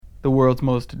The world's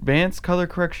most advanced color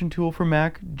correction tool for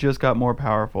Mac just got more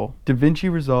powerful.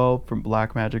 DaVinci Resolve from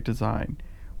Blackmagic Design.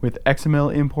 With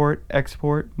XML import,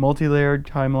 export, multi-layered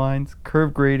timelines,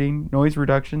 curve grading, noise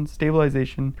reduction,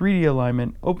 stabilization, 3D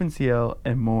alignment, OpenCL,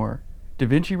 and more.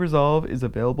 DaVinci Resolve is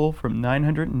available from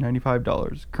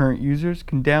 $995. Current users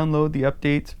can download the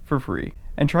updates for free.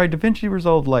 And try DaVinci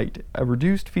Resolve Lite, a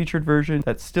reduced featured version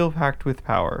that's still packed with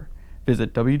power.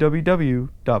 Visit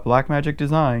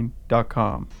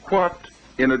www.blackmagicdesign.com. What,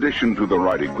 in addition to the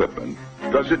right equipment,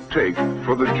 does it take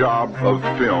for the job of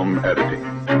film editing?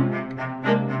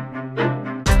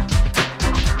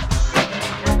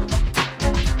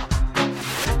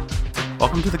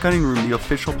 Welcome to The Cutting Room, the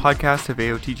official podcast of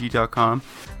AOTG.com.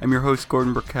 I'm your host,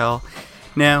 Gordon Burkell.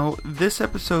 Now, this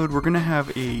episode, we're going to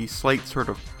have a slight sort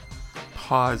of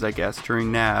pause, I guess,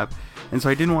 during NAB. And so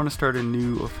I didn't want to start a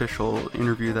new official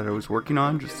interview that I was working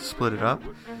on, just to split it up.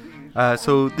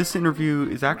 So this interview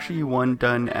is actually one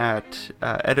done at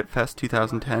Edit Fest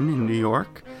 2010 in New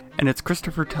York. And it's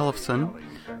Christopher Tellefsen,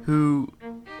 who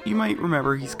you might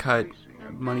remember, he's cut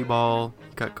Moneyball,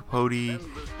 he cut Capote.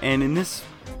 And in this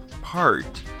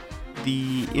part,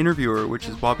 the interviewer, which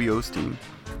is Bobbie O'Steen,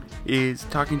 is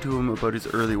talking to him about his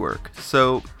early work.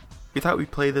 So we thought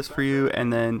we'd play this for you,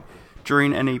 and then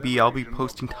during NAB, I'll be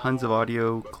posting tons of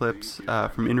audio clips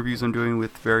from interviews I'm doing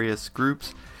with various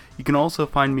groups. You can also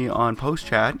find me on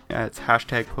PostChat. It's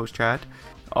hashtag PostChat.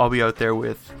 I'll be out there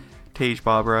with Tej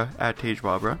Babra at Tej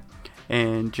Babra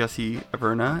and Jesse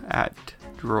Averna at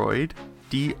Droid,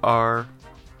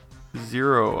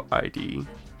 DR0ID.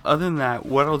 Other than that,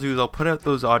 what I'll do is I'll put out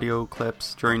those audio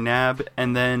clips during NAB,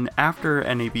 and then after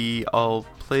NAB, I'll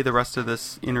play the rest of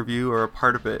this interview or a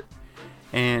part of it.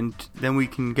 And then we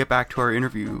can get back to our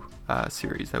interview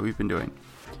series that we've been doing.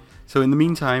 So in the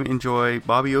meantime, enjoy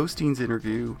Bobbie O'Steen's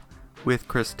interview with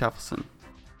Chris Tellefsen.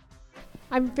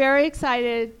 I'm very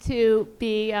excited to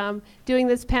be doing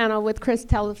this panel with Chris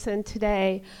Tellefsen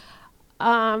today.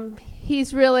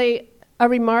 He's really a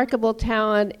remarkable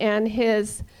talent, and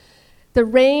the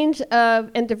range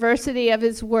of and diversity of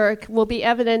his work will be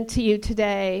evident to you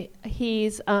today.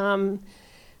 He's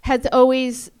has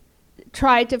always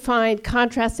tried to find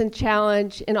contrast and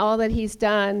challenge in all that he's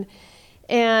done.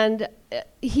 And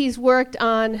he's worked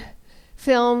on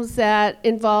films that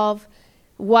involve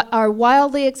what are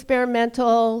wildly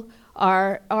experimental,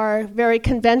 are very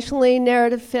conventionally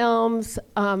narrative films,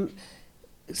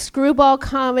 screwball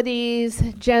comedies,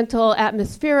 gentle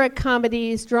atmospheric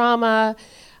comedies, drama,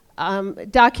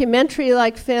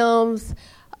 documentary-like films,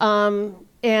 and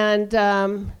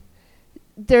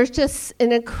there's just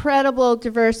an incredible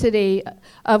diversity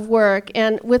of work,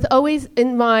 and with always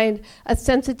in mind a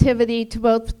sensitivity to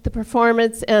both the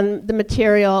performance and the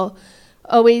material,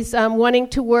 always wanting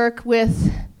to work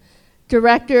with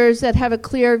directors that have a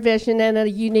clear vision and a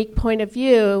unique point of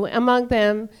view, among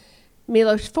them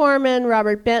Milos Forman,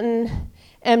 Robert Benton,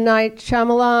 M. Night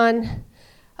Shyamalan,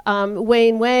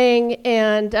 Wayne Wang,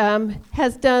 and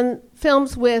has done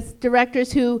films with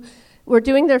directors who were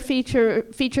doing their feature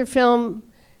film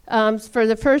for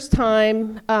the first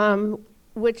time,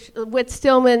 which with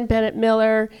Stillman, Bennett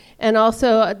Miller, and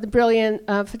also the brilliant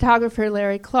photographer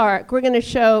Larry Clark. We're going to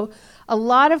show a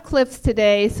lot of clips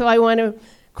today, so I want to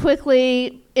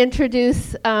quickly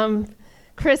introduce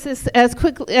Chris as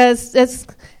quickly as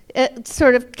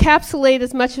sort of capsulate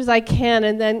as much as I can,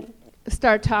 and then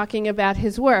start talking about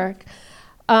his work.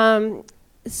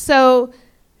 So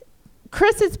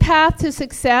Chris's path to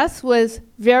success was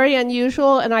very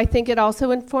unusual, and I think it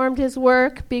also informed his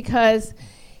work because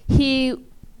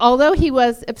although he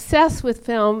was obsessed with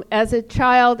film as a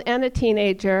child and a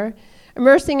teenager,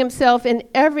 immersing himself in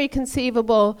every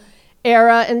conceivable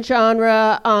era and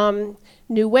genre,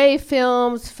 New Wave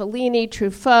films, Fellini,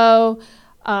 Truffaut,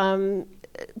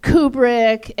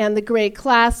 Kubrick, and the great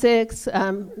classics,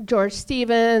 George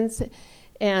Stevens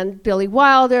and Billy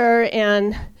Wilder,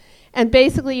 and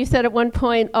basically you said at one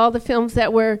point all the films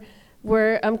that were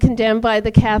condemned by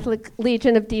the Catholic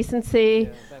Legion of Decency,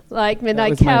 like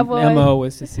Midnight Cowboy. My MO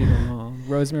was to see them all.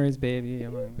 Rosemary's Baby.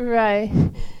 Right.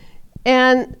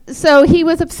 And so he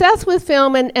was obsessed with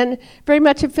film and very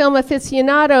much a film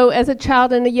aficionado as a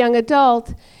child and a young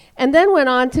adult, and then went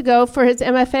on to go for his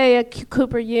MFA at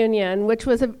Cooper Union, which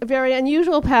was a very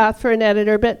unusual path for an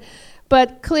editor, but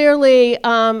clearly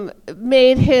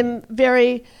made him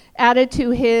very added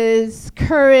to his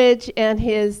courage and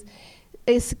his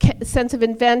sense of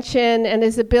invention and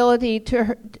his ability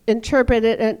to interpret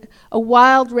it in a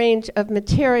wild range of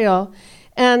material.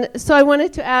 And so I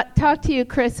wanted to talk to you,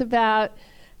 Chris, about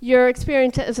your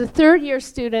experience as a third-year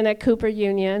student at Cooper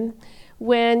Union,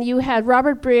 when you had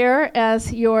Robert Breer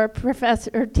as your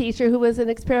professor or teacher, who was an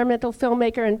experimental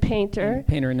filmmaker and painter.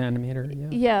 Painter and animator, yeah.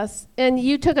 Yes, and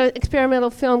you took an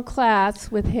experimental film class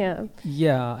with him.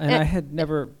 Yeah, and I had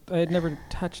never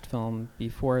touched film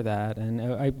before that, and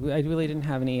I really didn't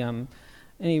have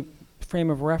any frame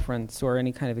of reference or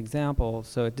any kind of example,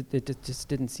 so it just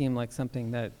didn't seem like something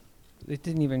that, it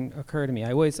didn't even occur to me.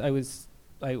 I always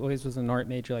was an art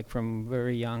major, like from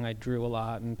very young. I drew a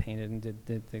lot and painted and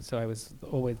did things, so I was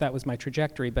always, that was my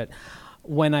trajectory. But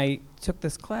when I took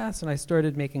this class and I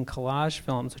started making collage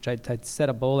films, which I'd set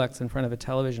a Bolex in front of a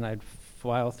television, I'd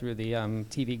file through the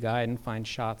TV guide and find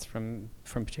shots from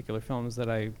particular films that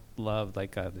I loved,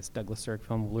 like this Douglas Sirk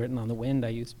film, Written on the Wind. I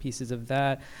used pieces of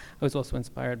that. I was also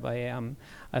inspired by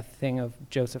a thing of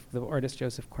the artist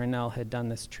Joseph Cornell had done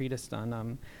this treatise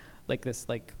on,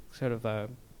 sort of a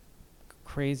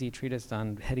crazy treatise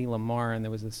on Hedy Lamarr, and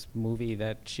there was this movie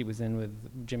that she was in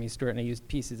with Jimmy Stewart, and I used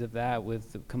pieces of that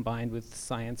combined with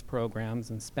science programs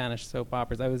and Spanish soap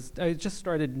operas. I just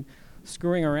started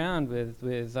screwing around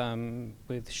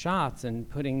with shots and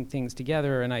putting things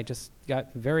together, and I just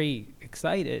got very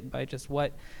excited by just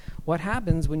what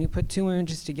happens when you put two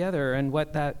images together and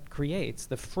what that creates,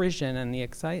 the frisson and the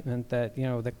excitement that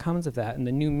that comes of that, and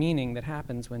the new meaning that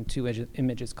happens when two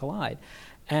images collide.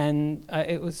 And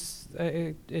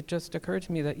it just occurred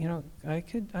to me that I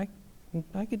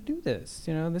could do this,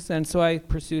 and so I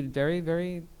pursued very,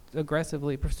 very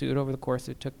aggressively pursued over the course.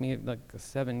 It took me like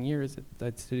 7 years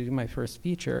to do my first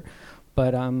feature,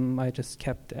 but I just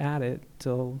kept at it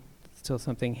till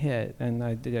something hit. And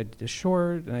I did a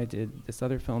short, and I did this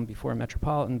other film before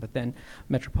Metropolitan, but then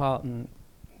Metropolitan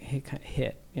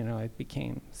hit. It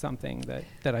became something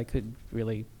that I could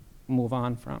really move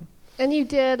on from. And you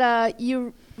did,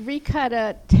 you recut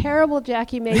a terrible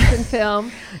Jackie Mason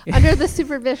film under the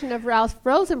supervision of Ralph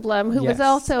Rosenblum, who was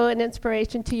also an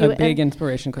inspiration to you. A big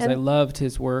inspiration, because I loved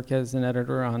his work as an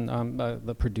editor on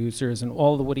The Producers and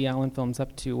all the Woody Allen films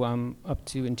up to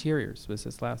Interiors was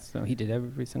his last film. He did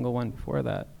every single one before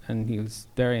that, and he was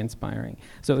very inspiring.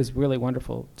 So it was really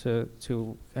wonderful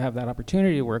to have that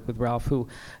opportunity to work with Ralph, who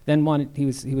then he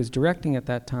was directing at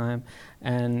that time,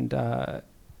 and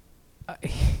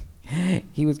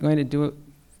he was going to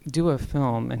do a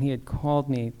film, and he had called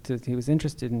me he was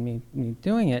interested in me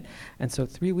doing it, and so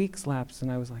 3 weeks lapsed, and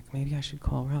I was like, maybe I should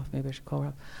call Ralph.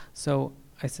 So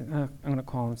I said, I'm going to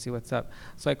call him and see what's up.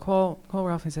 So I call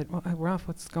Ralph, and I said, well, Ralph,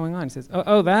 what's going on? He says,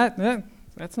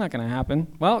 that's not going to happen.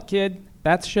 Well, kid,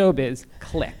 that's showbiz.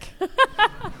 Click.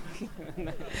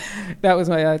 That was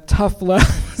my tough love.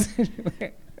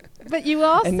 But you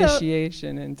also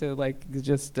initiation into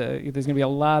there's going to be a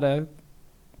lot of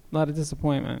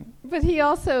disappointment. But he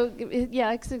also,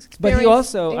 experienced but he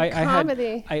also,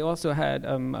 comedy. I also had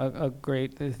a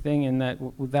great thing in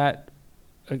that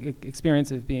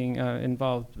experience of being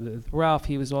involved with Ralph.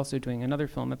 He was also doing another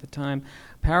film at the time,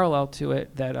 parallel to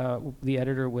it, that the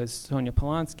editor was Sonia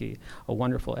Polanski, a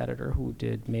wonderful editor who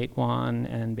did Mate One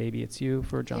and Baby It's You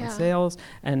for John Sayles,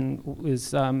 and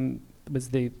was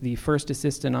the first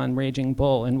assistant on Raging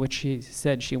Bull, in which she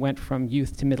said she went from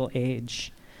youth to middle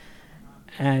age.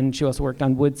 And she also worked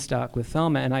on Woodstock with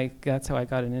Thelma, and that's how I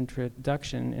got an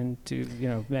introduction into,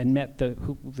 and met the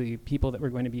people that were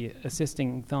going to be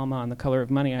assisting Thelma on The Color of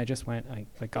Money. I just went,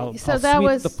 I'll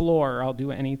sweep the floor, I'll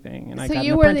do anything. And I got an apprentice job. So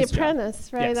you were the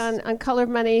apprentice, right, yes. on Color of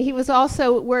Money. He was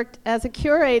also worked as a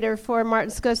curator for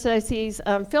Martin Scorsese's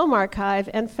film archive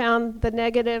and found the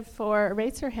negative for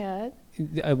Eraserhead.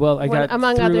 Well, I got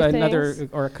among through other another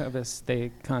things. Archivist.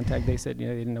 They said they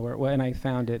didn't know where it was, and I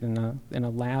found it in a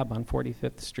lab on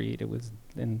 45th Street. It was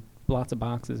in lots of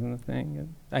boxes and the thing.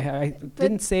 And I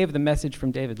didn't save the message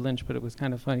from David Lynch, but it was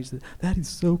kind of funny. He said, "That is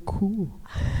so cool."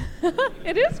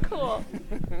 It is cool.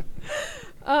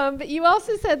 But you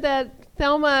also said that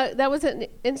Thelma, that was an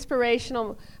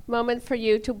inspirational moment for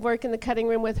you to work in the cutting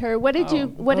room with her. What did you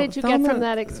get from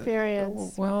that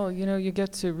experience? Well, you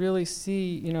get to really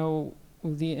see,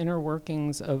 the inner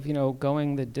workings of,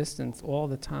 going the distance all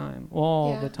the time.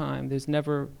 The time. There's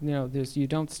never, you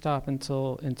don't stop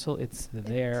until it's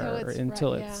there,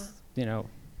 until it's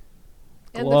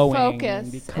glowing and focus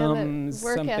becomes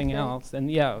and something ethic. else. And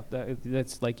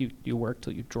that's like you work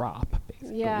till you drop,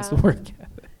 basically. Yeah. Is the work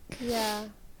ethic. Yeah.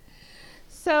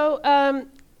 So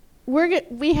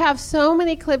we have so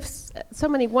many clips, so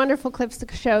many wonderful clips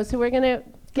to show. So we're going to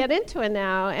get into it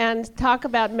now and talk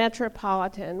about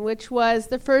Metropolitan, which was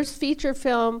the first feature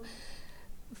film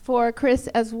for Chris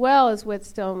as well as Whit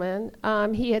Stillman.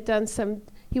 He had done some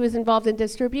he was involved in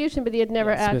distribution, but he had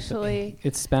never Yes, actually...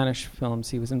 It's Spanish films.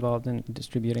 He was involved in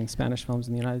distributing Spanish films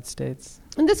in the United States.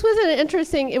 And this was an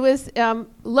interesting, it was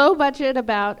low budget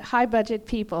about high budget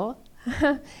people,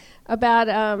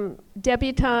 about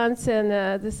debutantes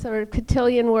and this sort of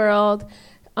cotillion world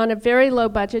on a very low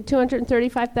budget,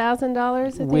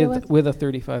 $235,000. With a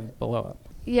 35 blow up.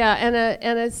 Yeah,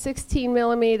 and a 16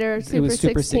 millimeter Super 16. It was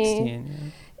Super 16, yeah.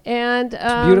 And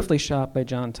it's beautifully shot by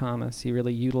John Thomas. He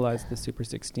really utilized the Super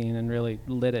 16 and really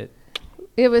lit it.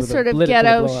 It was sort of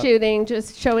ghetto shooting,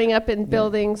 just showing up in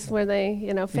buildings where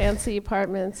they, fancy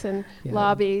apartments and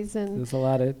lobbies. And there's a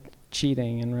lot of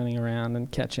cheating and running around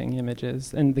and catching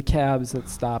images. And the cabs that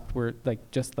stopped were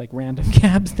just random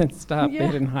cabs that stopped. Yeah.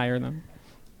 They didn't hire them.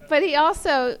 But he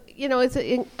also,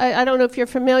 I don't know if you're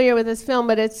familiar with this film,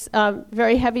 but it's a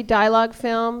very heavy dialogue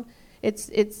film. It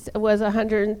was a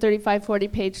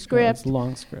 135-40-page script. It's a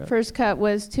long script. First cut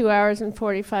was 2 hours and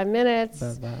 45 minutes.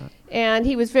 About that. And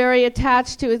he was very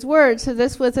attached to his words. So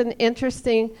this was an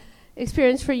interesting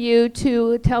experience for you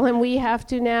to tell him we have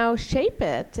to now shape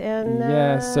it. And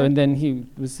and then he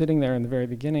was sitting there in the very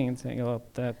beginning and saying, "Oh,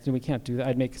 we can't do that.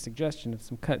 I'd make a suggestion of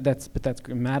some cut. But that's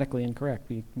grammatically incorrect.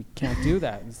 We can't do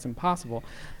that. It's impossible."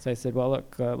 So I said, "Well,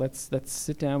 look, let's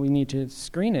sit down. We need to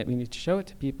screen it. We need to show it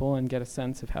to people and get a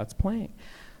sense of how it's playing."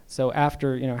 So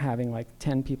after having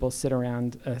 10 people sit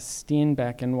around a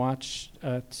Steenbeck and watch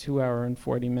a 2 hour and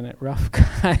 40-minute rough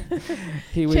cut,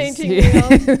 he was he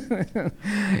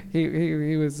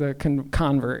was a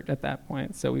convert at that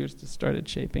point. So we just started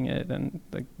shaping it, and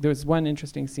there was one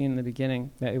interesting scene in the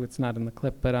beginning that it's not in the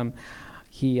clip, but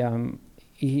he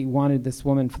wanted this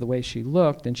woman for the way she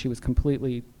looked, and she was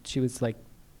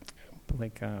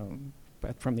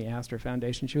from the Astor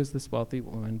Foundation. She was this wealthy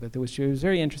woman, but she was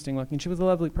very interesting looking. She was a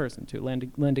lovely person too.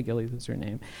 Linda Gillies was her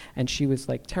name, and she was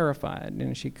terrified.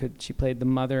 And she played the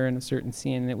mother in a certain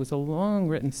scene, and it was a long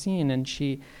written scene, and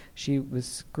she was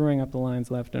screwing up the lines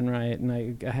left and right. And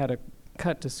I had a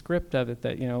cut to script of it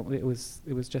that it was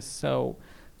just so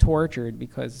tortured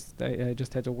because I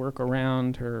just had to work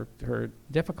around her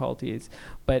difficulties,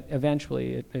 but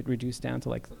eventually it reduced down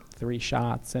to 3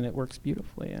 shots, and it works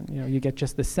beautifully, and you get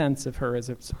just the sense of her as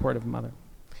a supportive mother.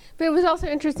 But it was also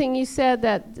interesting you said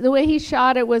that the way he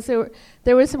shot it was there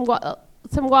was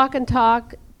some walk and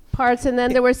talk parts, and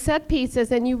then there were set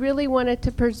pieces, and you really wanted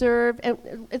to preserve, and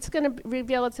it's going to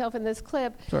reveal itself in this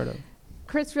clip. Sort of.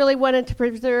 Chris really wanted to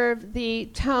preserve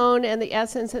the tone and the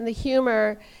essence and the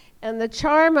humor and the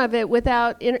charm of it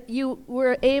without, you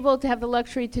were able to have the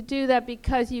luxury to do that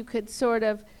because you could sort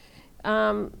of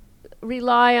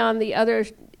rely on the other,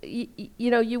 you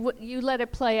let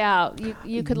it play out.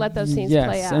 You could let those scenes play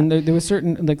out. Yes, and there were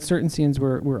certain scenes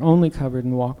were only covered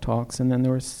in walk talks, and then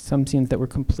there were some scenes that were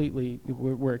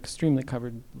were extremely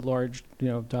covered, large,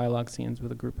 dialogue scenes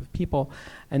with a group of people,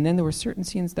 and then there were certain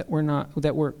scenes that were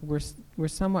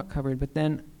somewhat covered, but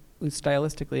then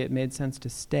stylistically it made sense to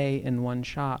stay in one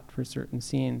shot for certain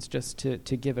scenes just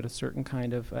to give it a certain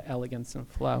kind of elegance and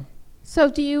flow.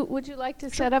 So would you like to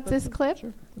set up this clip?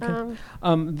 Sure. Okay.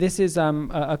 This is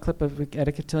a clip of at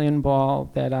a cotillion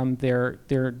ball that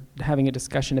they're having a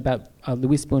discussion about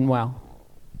Louis Buñuel.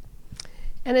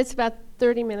 And it's about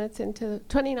 29 minutes into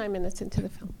the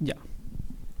film. Yeah.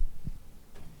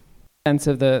 Sense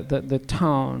of the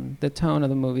tone of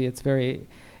the movie.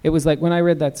 It was like when I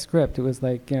read that script, it was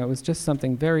it was just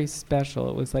something very special.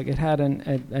 It was it had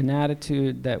an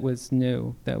attitude that was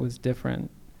new, that was different.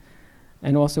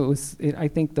 And also I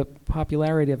think the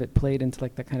popularity of it played into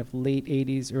the kind of late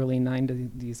 80s, early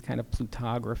 90s kind of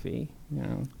plutography,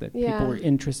 that people were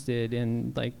interested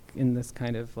in in this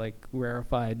kind of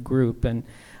rarefied group. And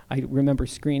I remember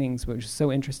screenings, which was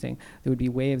so interesting. There would be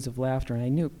waves of laughter, and I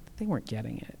knew they weren't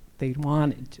getting it. They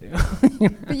wanted to.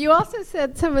 But you also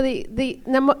said some of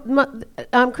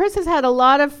Chris has had a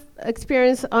lot of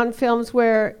experience on films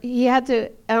where he had to,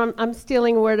 I'm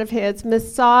stealing a word of his,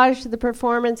 massage the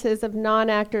performances of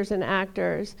non-actors and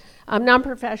actors,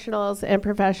 non-professionals and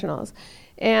professionals.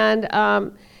 And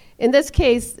in this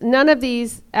case, none of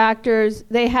these actors,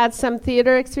 they had some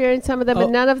theater experience, some of them, but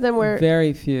none of them were...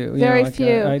 Very few. Very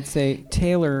few. I'd say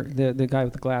Taylor, the guy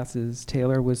with the glasses,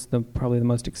 Taylor was probably the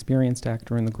most experienced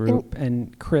actor in the group,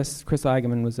 and Chris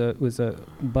Eigenman was a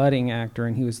budding actor,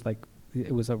 and he was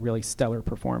it was a really stellar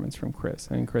performance from Chris.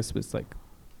 I mean, Chris was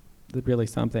really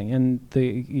something. And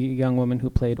the young woman who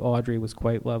played Audrey was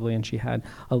quite lovely, and she had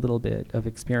a little bit of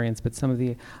experience, but some of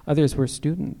the others were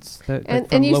students.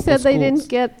 And you said they didn't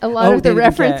get a lot of the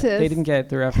references. They didn't get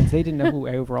the reference. They didn't know who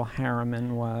Averell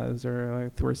Harriman was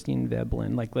or Thorstein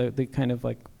Veblen, the kind of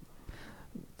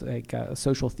like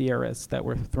social theorists that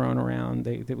were thrown around.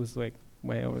 It was like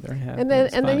way over their head. And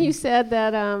then you said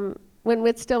that when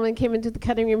Whit Stillman came into the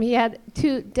cutting room, he had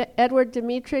Edward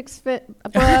Dmytry's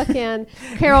book and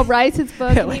Carol Rice's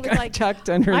book. And he was like, tucked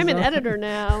under I'm an arm. editor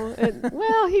now. And,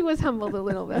 well, he was humbled a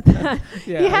little bit.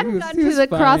 Yeah, he hadn't gotten to the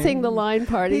funny. crossing the line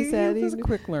part, he said. He was a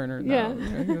quick learner. Though.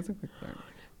 Yeah. He was a quick learner.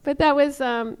 But that was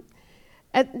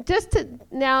just to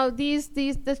now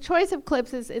the choice of clips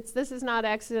this is not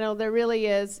accidental. There really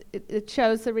is. It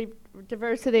shows the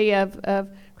diversity of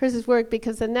Chris's work,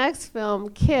 because the next film,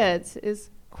 Kids, is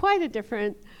quite a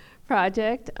different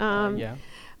project.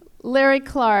 Larry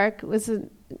Clark is an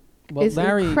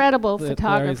incredible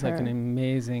photographer. Larry's like an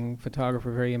amazing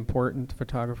photographer, very important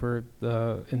photographer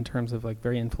in terms of like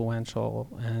very influential.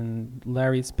 And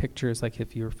Larry's pictures, like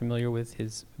if you're familiar with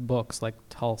his books like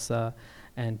Tulsa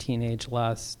and Teenage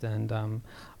Lust and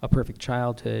A Perfect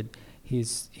Childhood,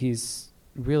 he's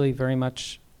really very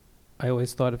much, I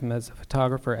always thought of him as a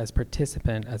photographer, as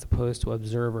participant, as opposed to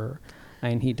observer.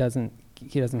 And he doesn't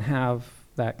have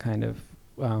that kind of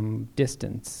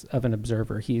distance of an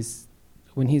observer.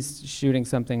 When he's shooting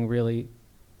something really,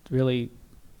 really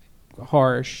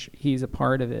harsh, he's a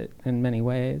part of it in many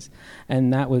ways.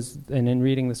 And in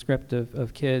reading the script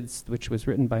of Kids, which was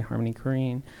written by Harmony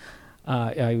Korine,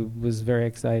 I was very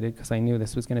excited because I knew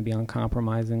this was going to be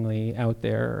uncompromisingly out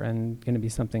there and going to be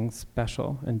something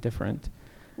special and different.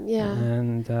 Yeah.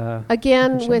 And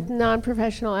again with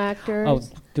non-professional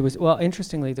actors.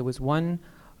 Interestingly, there was one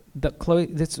that Chloe.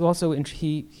 This also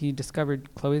he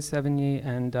discovered Chloe Sevigny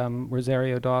and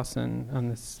Rosario Dawson on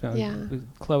this.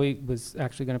 Chloe was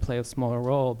actually going to play a smaller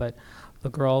role, but the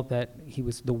girl that he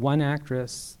was the one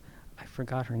actress. I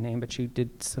forgot her name, but she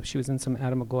was in some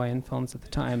Adam Agoyan films at the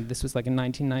time. This was like in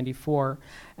 1994,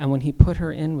 and when he put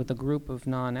her in with a group of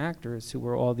non-actors who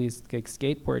were all these like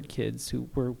skateboard kids who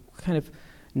were kind of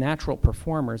natural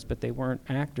performers, but they weren't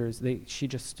actors. She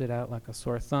just stood out like a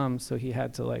sore thumb. So he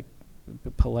had to like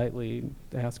politely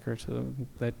ask her to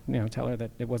tell her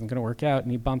that it wasn't going to work out,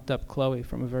 and he bumped up Chloe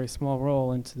from a very small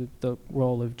role into the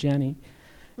role of Jenny.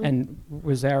 Mm-hmm. And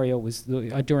Rosario was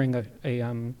during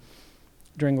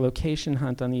a location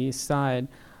hunt on the East Side,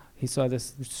 he saw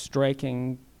this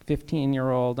striking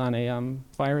 15-year-old on a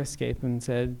fire escape and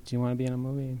said, "Do you want to be in a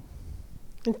movie?"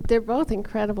 They're both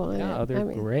incredible in it. They're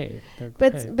great.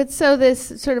 But so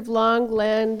this sort of long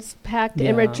lens, packed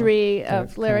imagery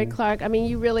of Larry Clark, I mean,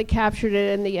 you really captured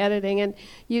it in the editing. And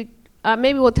you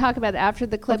maybe we'll talk about it after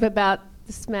the clip about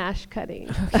the smash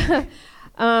cutting. Okay.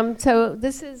 So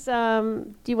this is,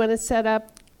 do you want to set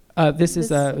up? This is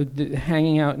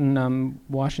hanging out in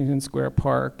Washington Square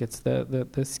Park. It's the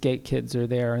skate kids are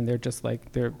there, and they're just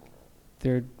like, they're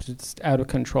just out of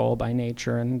control by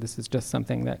nature, and this is just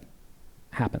something that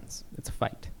happens. It's a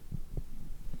fight.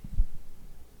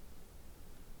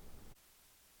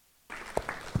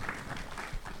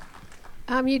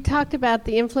 You talked about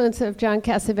the influence of John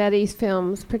Cassavetes'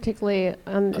 films, particularly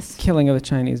on this. Killing of a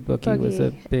Chinese Bookie was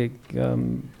a big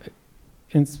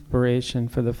inspiration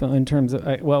for the film in terms of,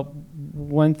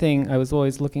 one thing I was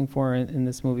always looking for in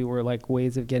this movie were like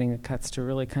ways of getting the cuts to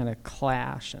really kind of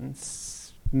clash and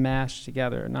smash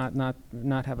together,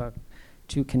 not have a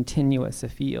too continuous a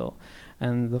feel.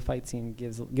 And the fight scene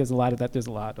gives a lot of that. There's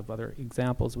a lot of other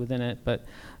examples within it, but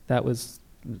that was,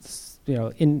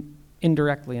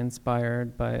 indirectly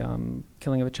inspired by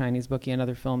Killing of a Chinese Bookie,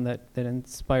 another film that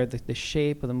inspired the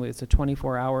shape of the movie. It's a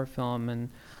 24-hour film, and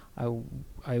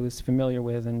I was familiar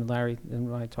with, and Larry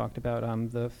and I talked about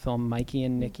the film Mikey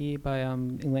and Nikki by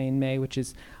Elaine May, which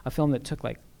is a film that took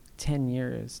like 10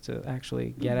 years to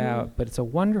actually get out, but it's a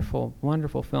wonderful,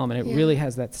 wonderful film, and it really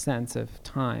has that sense of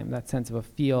time, that sense of a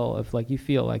feel of like you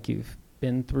feel like you've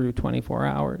been through 24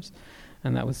 hours,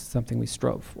 and that was something we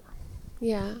strove for.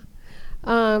 Yeah.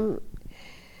 And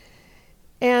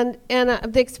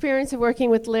the experience of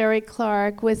working with Larry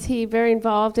Clark, was he very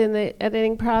involved in the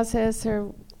editing process,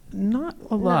 or? Not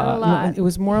a lot. No, it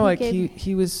was more like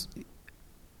he was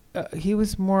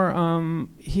more,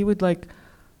 he would like,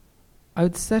 I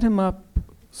would set him up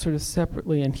sort of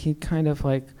separately, and he'd kind of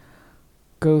like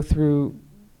go through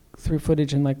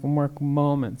footage and like mark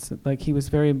moments. Like he was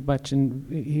very much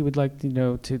he would like,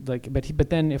 but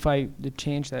then if I did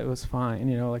change that, it was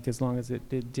fine, like as long as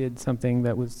it did something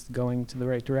that was going to the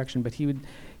right direction. But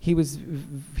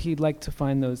he'd like to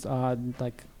find those odd,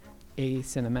 like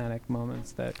cinematic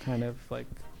moments that kind of like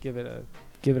give it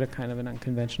a kind of an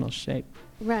unconventional shape.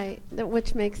 Right,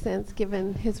 which makes sense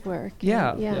given his work.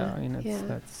 Yeah. I mean,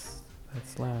 that's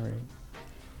Larry.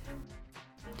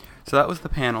 So that was the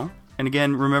panel. And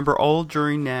again, remember, all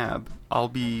during NAB, I'll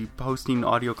be posting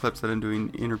audio clips that I'm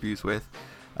doing interviews with.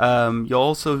 You'll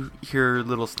also hear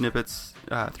little snippets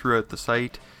throughout the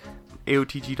site.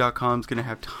 AOTG.com is going to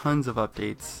have tons of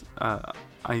updates.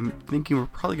 I'm thinking we're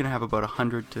probably going to have about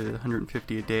 100 to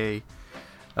 150 a day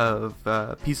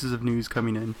of pieces of news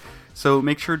coming in. So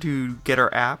make sure to get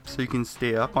our app so you can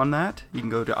stay up on that. You can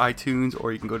go to iTunes,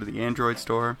 or you can go to the Android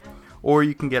store, or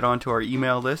you can get onto our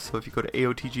email list. So if you go to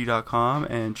AOTG.com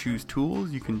and choose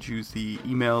tools, you can choose the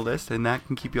email list, and that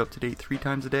can keep you up to date 3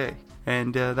 times a day.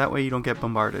 And that way you don't get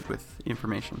bombarded with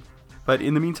information. But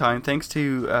in the meantime, thanks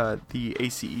to the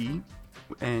A.C.E.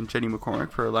 and Jenny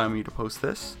McCormick for allowing me to post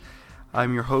this.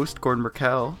 I'm your host, Gordon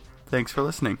Burkell. Thanks for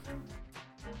listening.